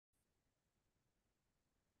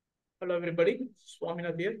Hello everybody,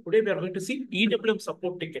 Swaminath here. Today we are going to see EWM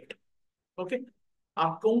support ticket. Okay.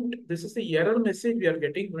 Account, this is the error message we are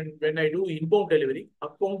getting when I do inbound delivery.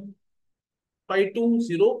 Account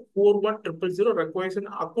 5204100 requires an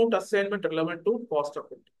account assignment relevant to cost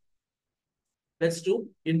account. Let's do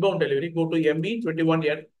inbound delivery. Go to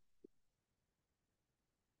MB21N,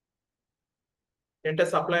 enter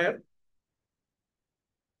supplier,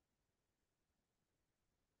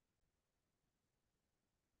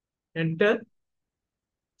 enter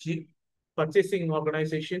purchasing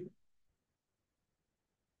organization,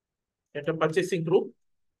 enter purchasing group.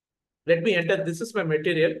 Let me enter, this is my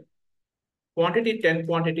material, quantity 10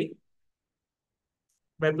 quantity.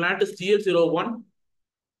 My plant is GL01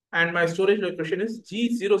 and my storage location is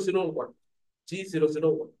G001.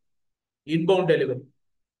 G001. Inbound delivery.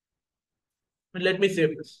 And let me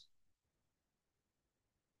save this.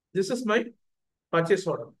 This is my purchase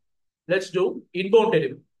order. Let's do inbound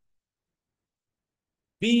delivery.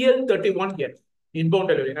 BL31 get inbound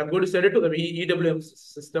delivery. I'm going to send it to the EWM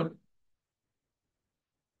system.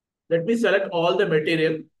 Let me select all the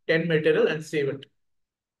material, 10 material, and save it.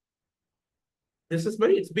 This is my,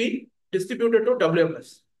 it's been distributed to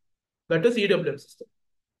WMS. That is EWM system.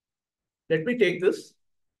 Let me take this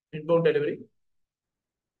inbound delivery.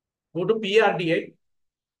 Go to PRDI.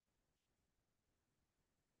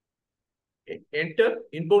 Enter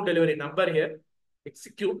inbound delivery number here.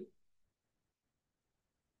 Execute.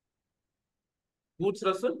 Goods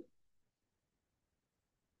result.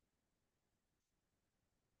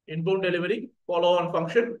 Inbound delivery. Follow on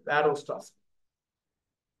function. Warehouse task.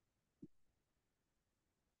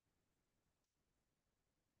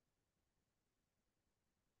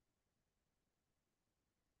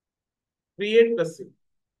 Create the SIM.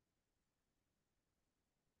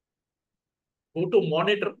 Go to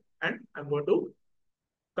monitor and I'm going to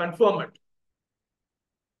confirm it.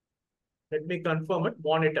 Let me confirm it.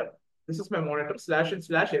 Monitor. This is my monitor.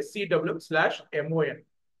 //scw/mon.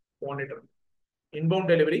 Monitor. Inbound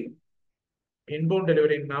delivery. Inbound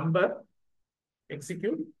delivery number.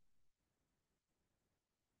 Execute.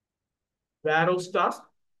 Warehouse task.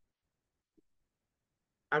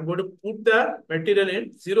 I'm going to put the material in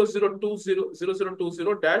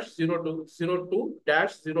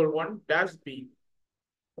 0020-02-02-01-B.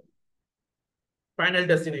 Final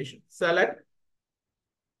destination. Select.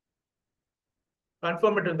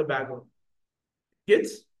 Confirm it in the background.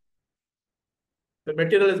 Hits. The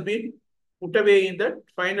material has been put away in the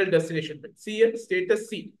final destination bin. See here, status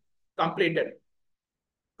C. Completed.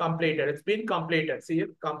 Completed. It's been completed. See here,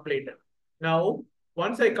 completed. Now,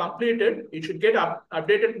 once I completed, it should get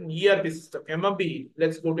updated in ERP system. MMBE.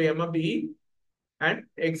 Let's go to MMBE and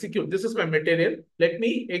execute. This is my material. Let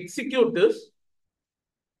me execute this.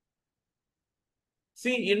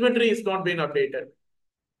 See, inventory is not being updated.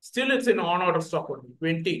 Still, it's in on order stock only.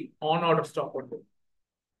 20 on order stock only.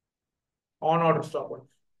 On order stock only.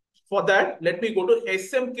 For that, let me go to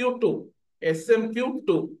SMQ2.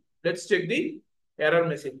 SMQ2. Let's check the error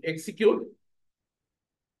message. Execute.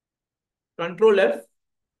 Control F.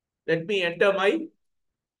 Let me enter my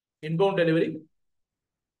inbound delivery.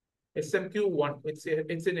 SMQ1. It's in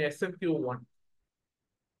SMQ1.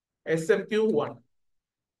 SMQ1.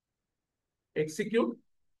 Execute.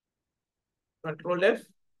 Control F.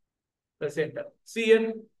 Press enter. See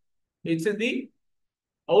here. It's in the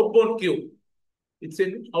outbound queue. It's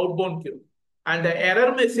in outbound queue. And the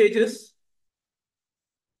error message is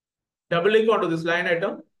double click onto this line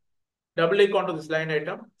item. Double click onto this line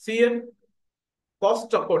item. See here.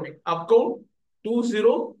 Cost accounting. Account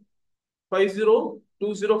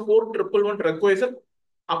 2050204111 requires an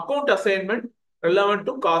account assignment relevant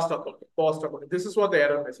to cost accounting. Cost accounting. This is what the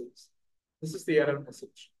error message is. This is the error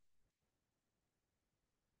message.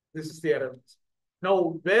 This is the error message.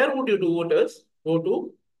 Now, where would you do it is, go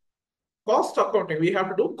to cost accounting. We have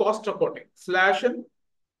to do cost accounting. /n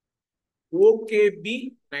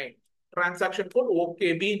OKB9. Transaction code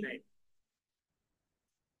OKB9.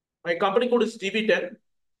 My company code is GB10.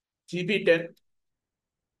 GB10.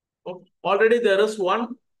 Oh, already there is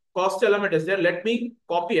one cost element is there. Let me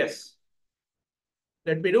copy S.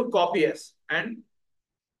 Let me do copy S. And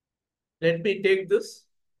let me take this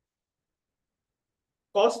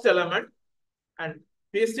cost element and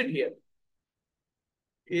paste it here.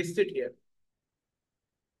 Paste it here.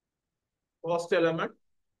 Cost element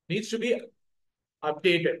needs to be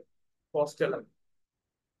updated. Cost element.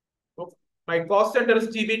 Okay. My cost center is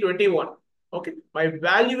GB21. Okay. My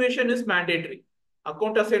valuation is mandatory.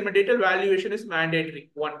 Account assignment detail valuation is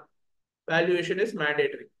mandatory. 1. Valuation is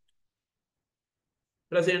mandatory.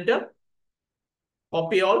 Press enter.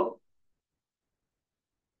 Copy all.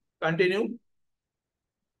 Continue.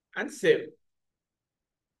 and save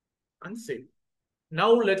and save.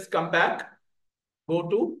 Now let's come back. Go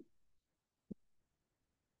to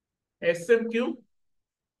SMQ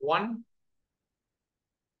 1,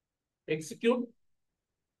 execute,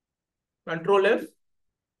 Control F.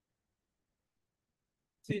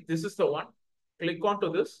 See, this is the one. Click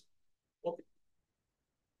onto this. Okay.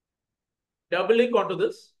 Double click onto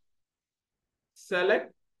this.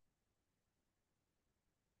 Select.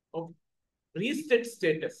 Okay. Reset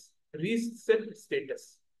status. Reset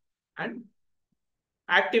status. And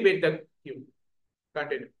activate the queue.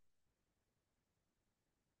 Continue.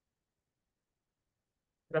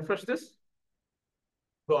 Refresh this.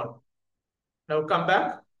 Gone. Now come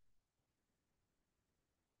back.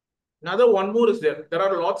 Another one more is there. There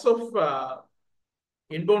are lots of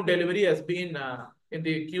inbound delivery has been in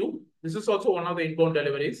the queue. This is also one of the inbound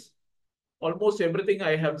deliveries. Almost everything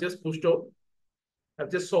I have just pushed out. I've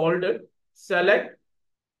just solved it. Select,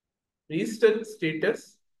 reset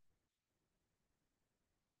status,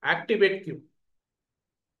 activate queue.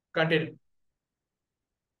 Continue.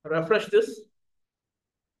 Refresh this.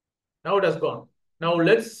 Now it has gone. Now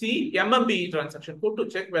let's see MMB transaction code to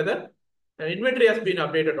check whether the inventory has been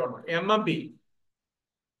updated or not. MMB.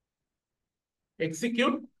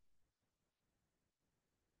 Execute.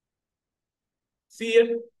 See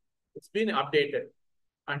it. It's been updated.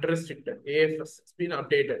 Unrestricted. AFS. It's been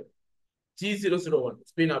updated. G001.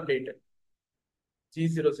 It's been updated.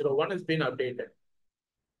 G001 has been updated.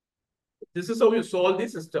 This is how you solve the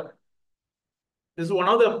system. This is one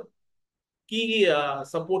of the key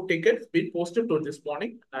support tickets been posted to this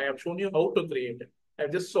morning. I have shown you how to create it.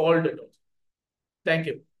 I've just solved it. Thank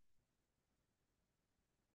you.